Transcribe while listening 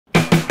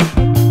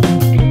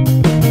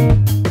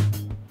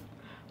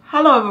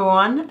Hello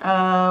everyone,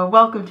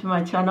 welcome to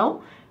my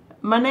channel.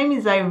 My name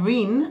is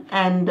Irene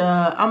and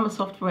I'm a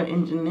software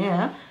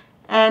engineer,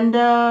 and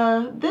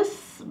by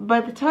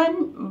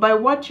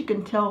what you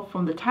can tell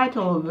from the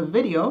title of the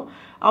video,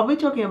 I'll be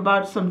talking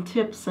about some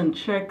tips and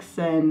tricks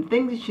and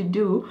things you should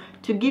do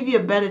to give you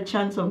a better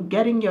chance of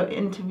getting your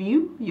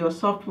interview, your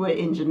software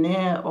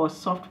engineer or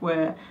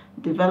software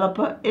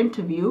developer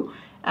interview,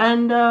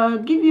 and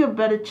give you a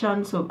better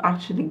chance of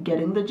actually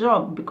getting the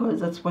job, because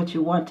that's what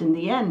you want in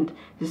the end,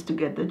 is to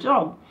get the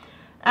job.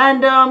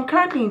 And I'm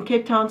currently in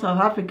Cape Town,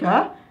 South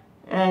Africa,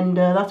 and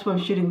that's where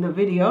I'm shooting the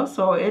video.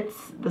 So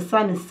the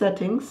sun is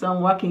setting, so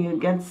I'm working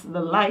against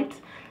the light.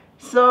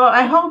 So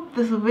I hope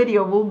this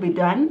video will be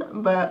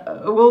done, but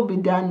it will be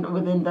done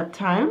within that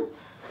time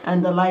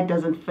and the light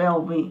doesn't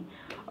fail me.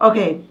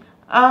 Okay,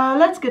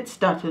 let's get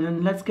started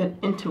and let's get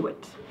into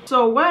it.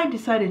 So why I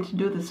decided to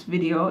do this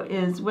video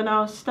is when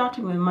I was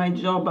starting with my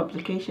job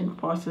application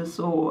process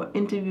or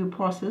interview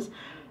process,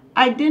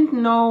 I didn't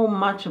know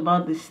much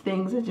about these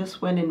things. I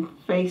just went in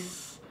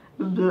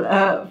with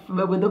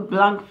a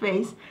blank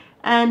face,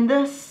 and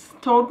this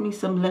taught me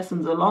some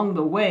lessons along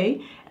the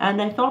way,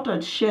 and I thought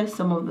I'd share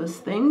some of those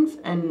things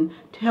and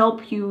to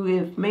help you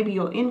if maybe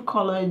you're in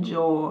college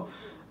or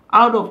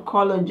out of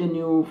college and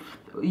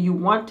you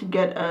want to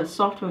get a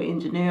software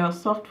engineer,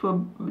 software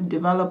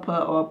developer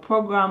or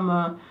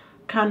programmer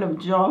kind of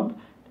job,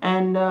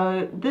 and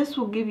this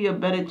will give you a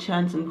better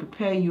chance and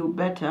prepare you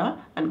better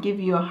and give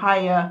you a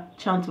higher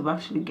chance of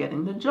actually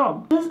getting the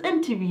job. These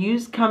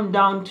interviews come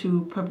down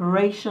to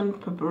preparation.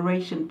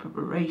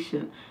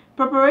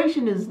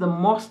 Preparation is the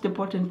most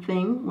important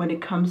thing when it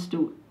comes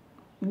to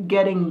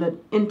getting the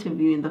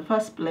interview in the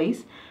first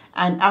place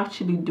and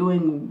actually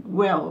doing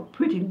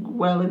pretty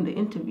well in the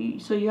interview.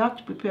 So you have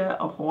to prepare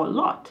a whole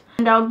lot.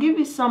 And I'll give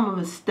you some of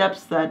the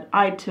steps that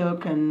I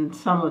took and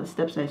some of the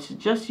steps I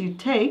suggest you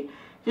take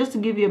just to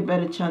give you a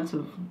better chance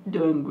of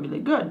doing really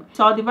good.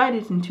 So I'll divide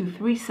it into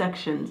 3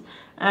 sections.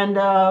 And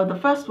the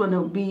first one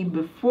will be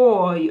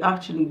before you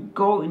actually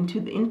go into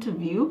the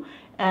interview,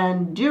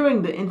 and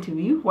during the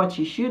interview, what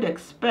you should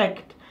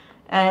expect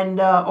and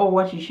or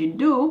what you should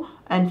do,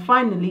 and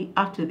finally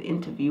after the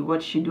interview,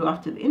 what you should do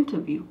after the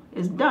interview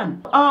is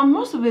done.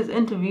 Most of these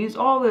interviews,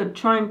 all they're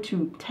trying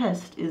to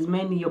test is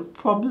mainly your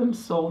problem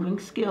solving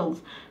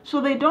skills. So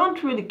they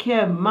don't really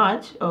care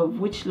much of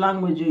which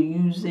language you're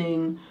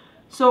using.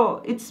 So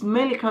it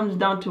mainly comes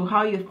down to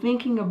how you're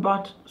thinking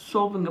about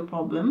solving a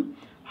problem,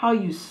 how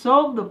you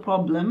solve the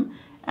problem,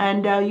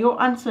 and your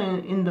answer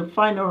in the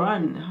final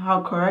run,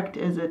 how correct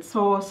is it.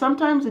 So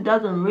sometimes it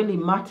doesn't really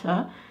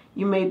matter.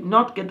 You may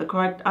not get the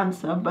correct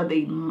answer, but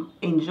they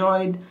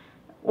enjoyed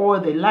or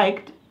they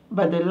liked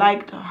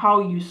how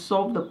you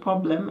solve the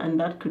problem, and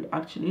that could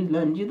actually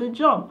land you the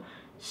job.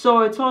 So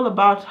it's all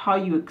about how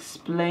you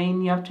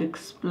explain. You have to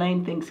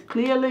explain things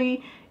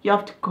clearly. You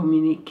have to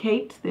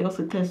communicate. They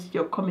also test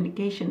your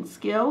communication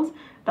skills.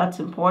 That's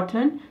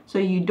important. So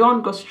you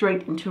don't go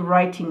straight into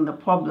writing the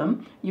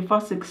problem. You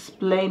first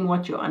explain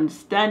what you're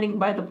understanding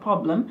by the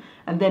problem,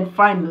 and then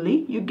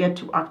finally you get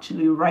to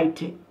actually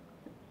writing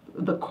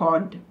the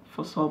code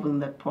for solving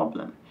that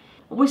problem.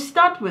 We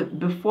start with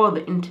before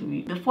the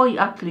interview. Before you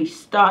actually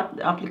start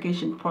the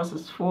application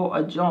process for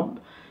a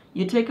job,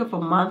 you take off a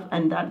month,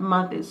 and that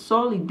month is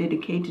solely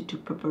dedicated to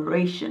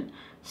preparation.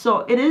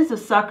 So it is a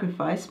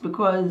sacrifice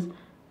because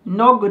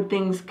no good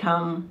things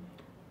come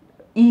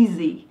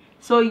easy.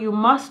 So you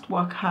must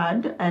work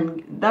hard,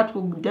 and that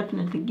will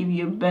definitely give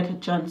you a better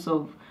chance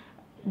of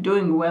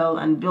doing well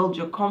and build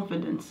your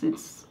confidence.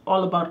 It's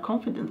all about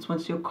confidence.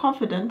 Once you're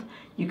confident,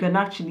 you can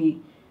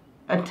actually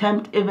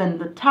attempt even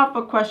the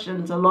tougher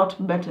questions a lot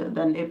better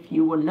than if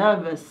you were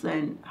nervous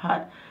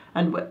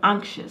and were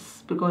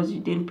anxious because you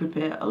didn't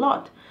prepare a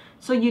lot.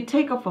 So you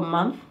take off a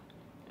month,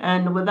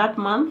 and with that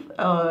month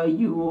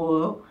you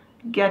will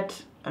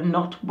get a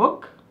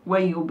notebook where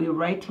you'll be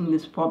writing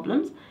these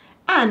problems,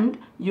 and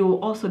you'll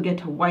also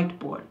get a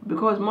whiteboard,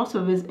 because most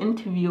of these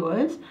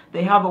interviewers,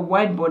 they have a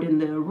whiteboard in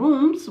their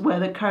rooms where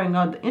they're carrying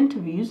out the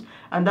interviews,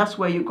 and that's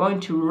where you're going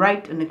to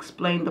write and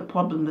explain the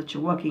problem that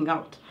you're working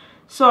out.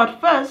 So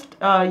at first,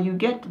 you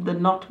get the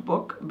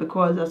notebook,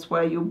 because that's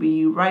where you'll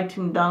be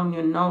writing down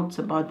your notes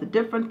about the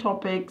different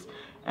topics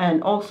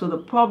and also the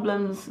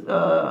problems,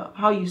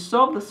 how you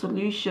solve the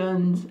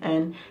solutions,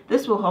 and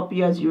this will help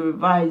you as you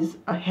revise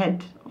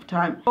ahead of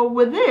time. So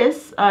with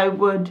this, I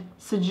would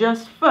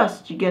suggest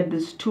first you get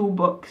these 2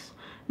 books.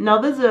 Now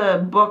these are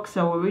books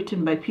that were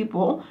written by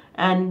people,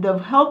 and they've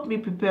helped me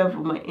prepare for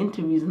my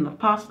interviews in the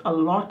past a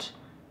lot,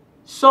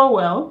 so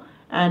well,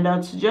 and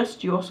I'd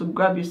suggest you also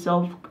grab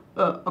yourself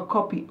a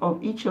copy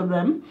of each of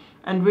them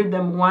and read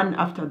them one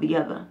after the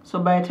other. So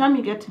by the time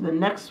you get to the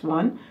next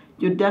one,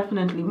 you're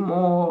definitely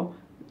more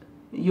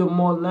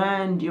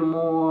learned,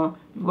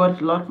 you've got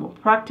a lot more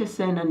practice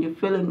in, and you're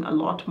feeling a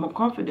lot more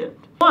confident.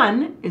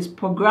 One is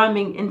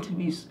Programming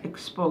Interviews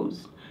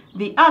Exposed.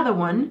 The other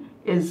one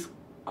is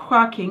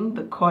Cracking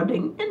the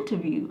Coding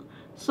Interview.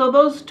 So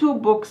those two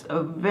books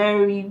are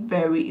very,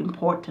 very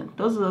important.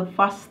 Those are the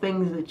first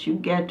things that you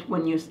get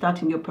when you're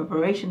starting your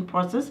preparation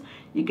process.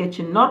 You get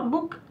your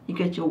notebook, you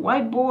get your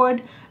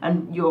whiteboard,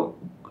 and your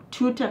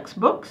two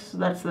textbooks.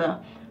 That's the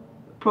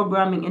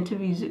Programming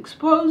Interviews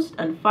Exposed,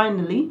 and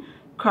finally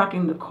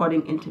Cracking the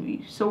Coding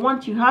Interview. So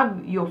once you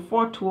have your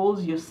 4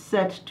 tools, you're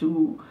set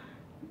to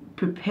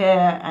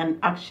prepare and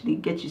actually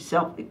get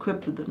yourself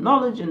equipped with the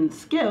knowledge and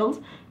skills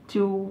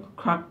to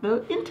crack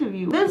the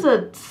interview. These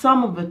are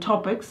some of the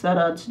topics that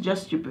I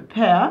suggest you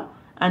prepare,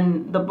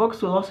 and the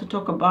books will also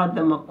talk about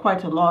them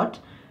quite a lot.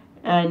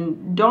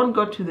 And don't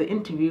go to the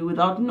interview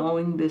without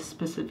knowing these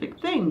specific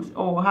things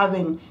or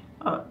having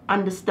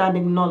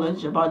understanding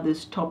knowledge about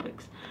these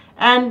topics.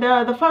 And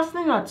the first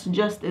thing I'd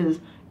suggest is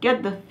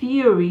get the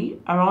theory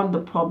around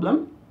the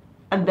problem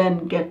and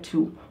then get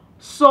to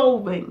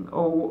solving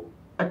or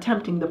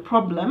attempting the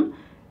problem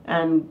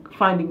and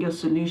finding your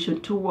solution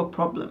to a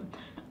problem.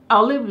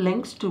 I'll leave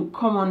links to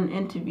common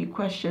interview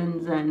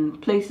questions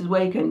and places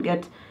where you can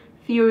get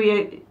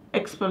theory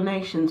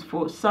explanations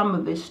for some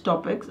of these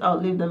topics. I'll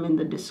leave them in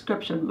the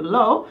description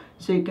below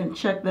so you can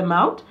check them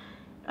out.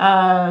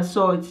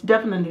 So it's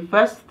definitely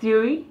first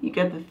theory. You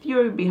get the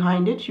theory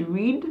behind it. You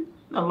read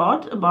a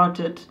lot about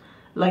it.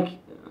 Like,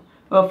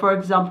 well, for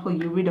example,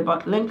 you read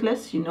about linked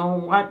lists. You know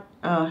what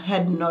a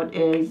head node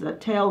is, a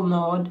tail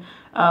node,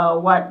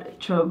 what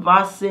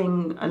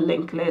traversing a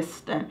linked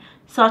list, and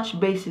such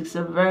basics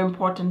are very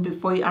important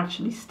before you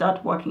actually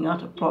start working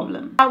out a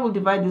problem. I will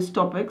divide these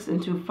topics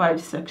into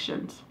 5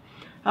 sections.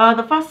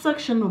 The first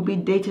section will be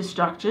data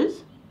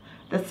structures.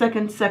 The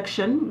second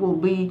section will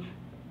be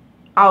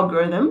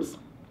algorithms.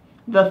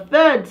 The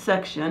third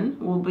section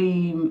will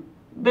be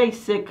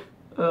basic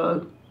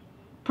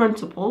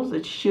principles that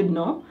you should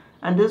know.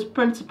 And these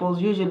principles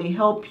usually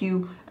help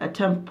you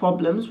attempt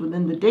problems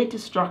within the data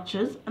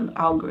structures and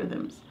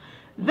algorithms.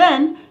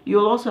 Then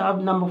you'll also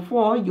have number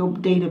 4, your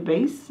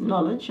database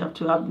knowledge. You have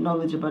to have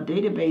knowledge about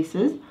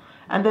databases.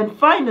 And then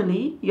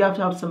finally, you have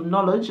to have some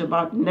knowledge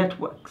about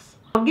networks.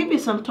 I'll give you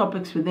some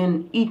topics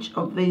within each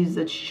of these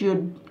that you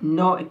should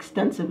know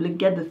extensively.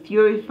 Get the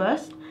theory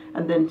first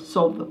and then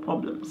solve the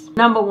problems.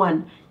 Number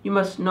 1, you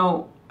must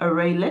know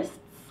array lists,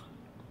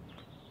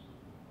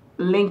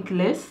 linked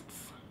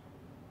lists,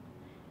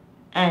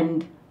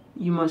 and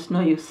you must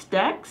know your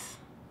stacks,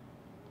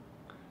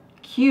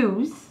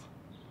 queues.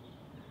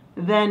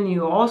 Then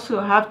you also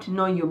have to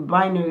know your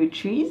binary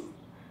trees.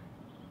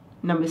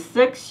 Number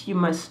 6, you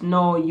must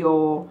know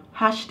your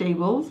hash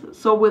tables.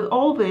 So with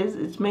all this,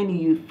 it's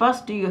mainly you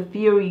first do your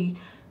theory,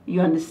 you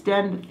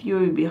understand the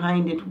theory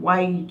behind it,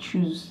 why you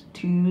choose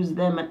to use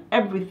them, and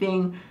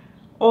everything,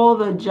 all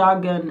the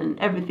jargon and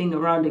everything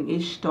around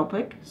each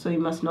topic. So you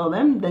must know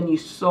them. Then you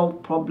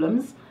solve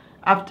problems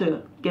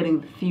after getting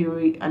the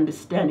theory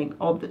understanding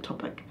of the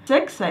topic.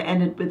 6, I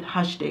ended with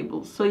hash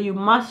tables. So you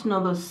must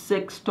know those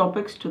 6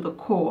 topics to the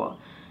core.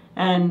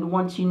 And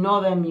once you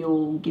know them,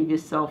 you'll give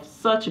yourself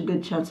such a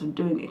good chance of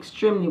doing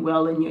extremely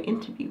well in your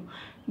interview.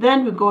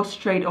 Then we go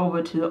straight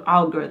over to the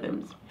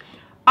algorithms.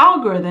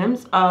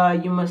 Algorithms,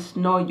 you must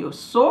know your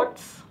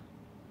sorts.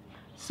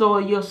 So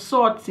your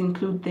sorts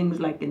include things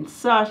like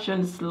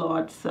insertion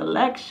sort,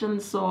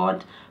 selection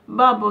sort,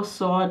 bubble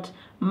sort,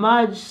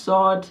 merge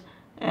sort,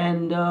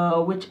 and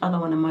which other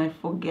one am I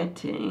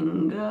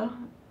forgetting?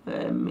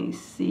 Let me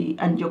see.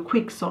 And your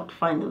quick sort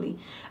finally.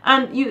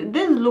 And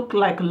these look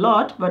like a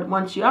lot, but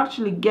once you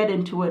actually get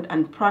into it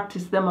and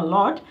practice them a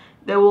lot,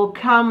 they will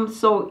come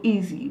so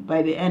easy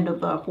by the end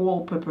of the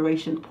whole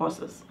preparation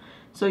process.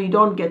 So you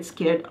don't get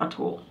scared at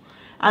all.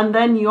 And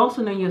then you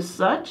also know your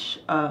search,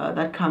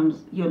 that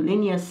comes your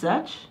linear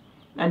search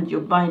and your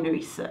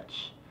binary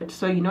search.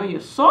 So you know your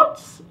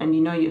sorts and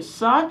you know your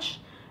search.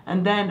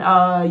 And then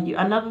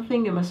another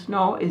thing you must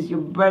know is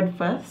your breadth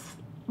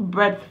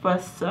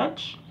first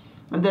search.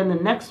 And then the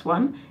next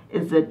one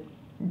is the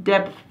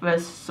depth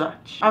first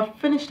search. I've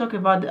finished talking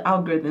about the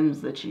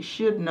algorithms that you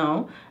should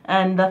know.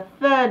 And the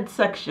third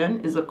section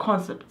is the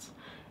concepts.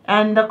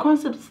 And the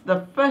concepts,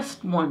 the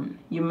first one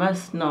you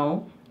must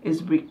know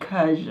is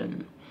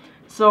recursion.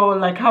 So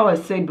like how I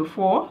said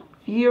before,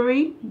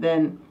 theory,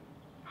 then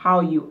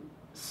how you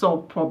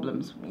solve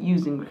problems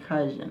using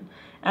recursion.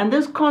 And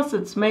these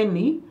concepts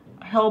mainly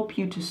help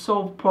you to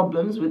solve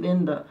problems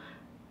within the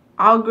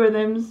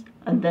algorithms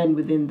and then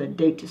within the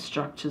data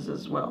structures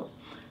as well.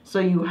 So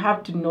you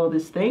have to know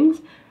these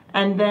things.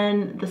 And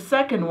then the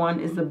second one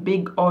is the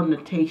big O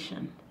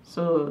notation.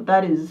 So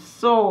that is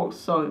so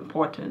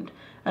important.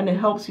 And it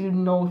helps you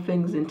know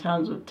things in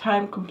terms of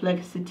time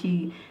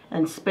complexity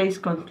and space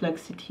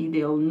complexity.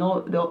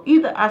 They'll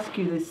either ask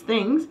you these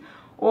things,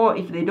 or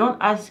if they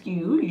don't ask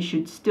you, you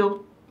should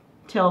still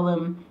tell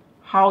them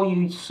how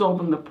you're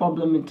solving the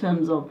problem in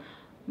terms of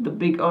the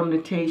big O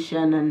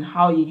notation and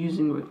how you're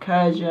using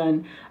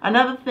recursion.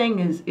 Another thing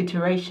is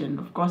iteration.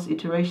 Of course,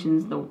 iteration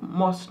is the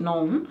most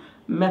known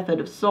method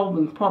of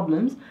solving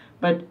problems,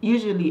 but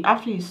usually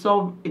after you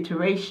solve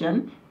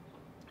iteration,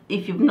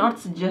 if you've not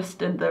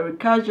suggested the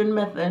recursion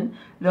method,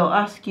 they'll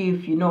ask you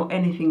if you know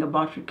anything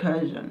about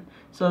recursion.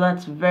 So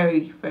that's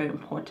very, very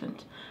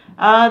important.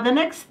 The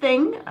next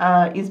thing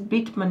is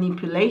bit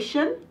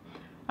manipulation.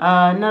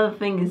 Another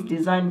thing is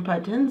design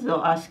patterns.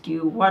 They'll ask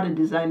you what are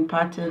design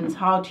patterns,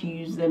 how to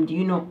use them. Do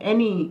you know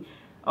any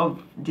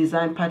of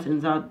design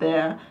patterns out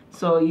there?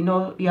 So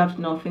you have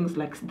to know things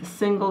like the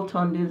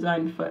singleton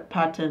design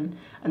pattern,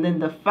 and then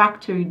the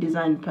factory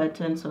design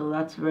pattern. So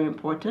that's very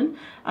important.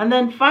 And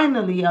then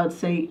finally, I would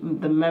say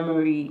the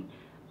memory.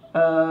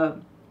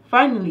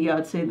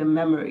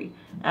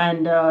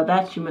 And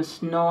that you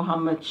must know how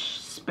much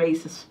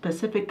space, a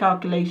specific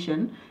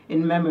calculation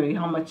in memory,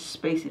 how much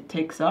space it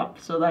takes up.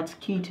 So that's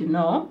key to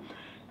know.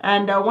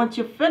 And once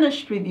you're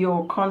finished with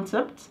your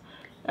concepts,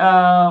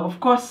 of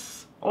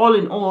course, all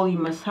in all, you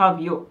must have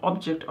your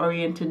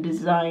object-oriented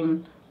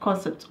design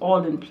concepts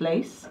all in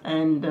place,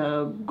 and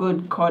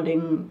good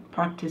coding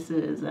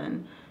practices,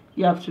 and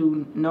you have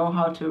to know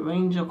how to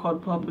arrange your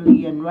code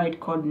properly and write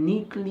code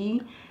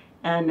neatly.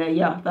 And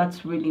yeah,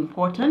 that's really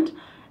important.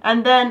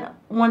 And then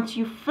once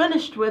you've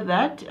finished with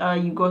that,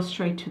 you go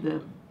straight to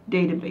the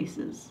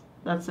databases.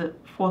 That's the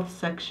fourth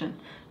section,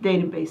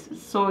 databases.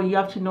 So you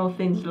have to know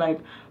things like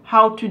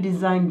how to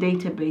design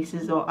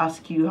databases. They'll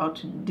ask you how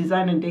to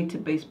design a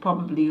database,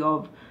 probably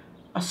of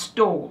a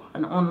store,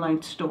 an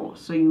online store.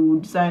 So you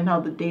design how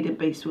the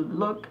database would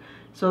look.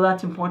 So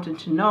that's important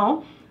to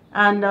know.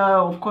 And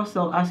of course,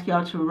 they'll ask you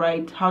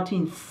how to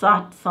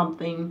insert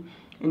something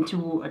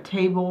into a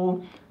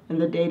table in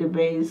the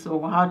database,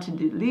 or how to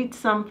delete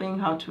something,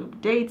 how to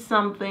update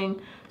something.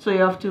 So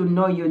you have to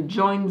know your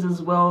joins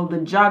as well. The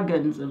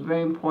jargons are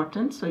very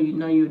important, so you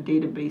know your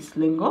database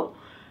lingo.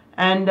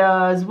 And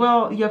as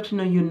well, you have to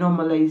know your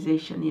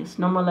normalization. Yes,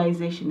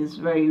 normalization is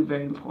very,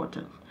 very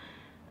important.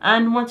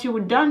 And once you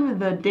were done with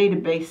the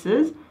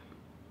databases,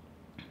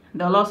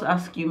 they'll also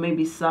ask you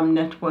maybe some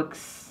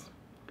networks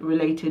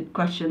related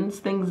questions,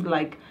 things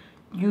like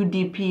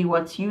UDP,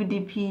 what's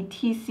UDP,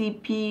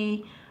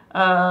 TCP,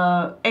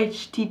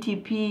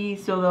 HTTP.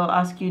 So they'll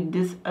ask you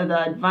the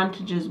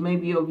advantages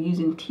maybe of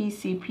using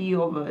TCP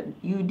over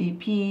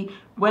UDP.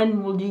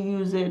 When will you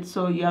use it?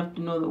 So you have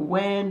to know the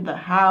when, the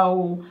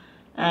how,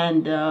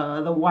 and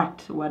the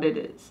what it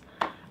is.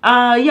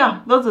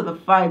 Yeah, those are the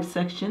 5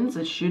 sections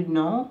I should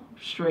know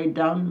straight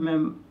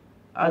down.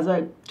 As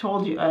I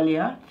told you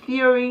earlier,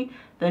 theory,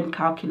 then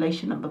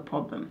calculation of the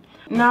problem.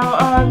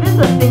 Now, these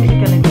are things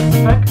you can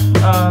expect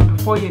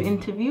before your interview.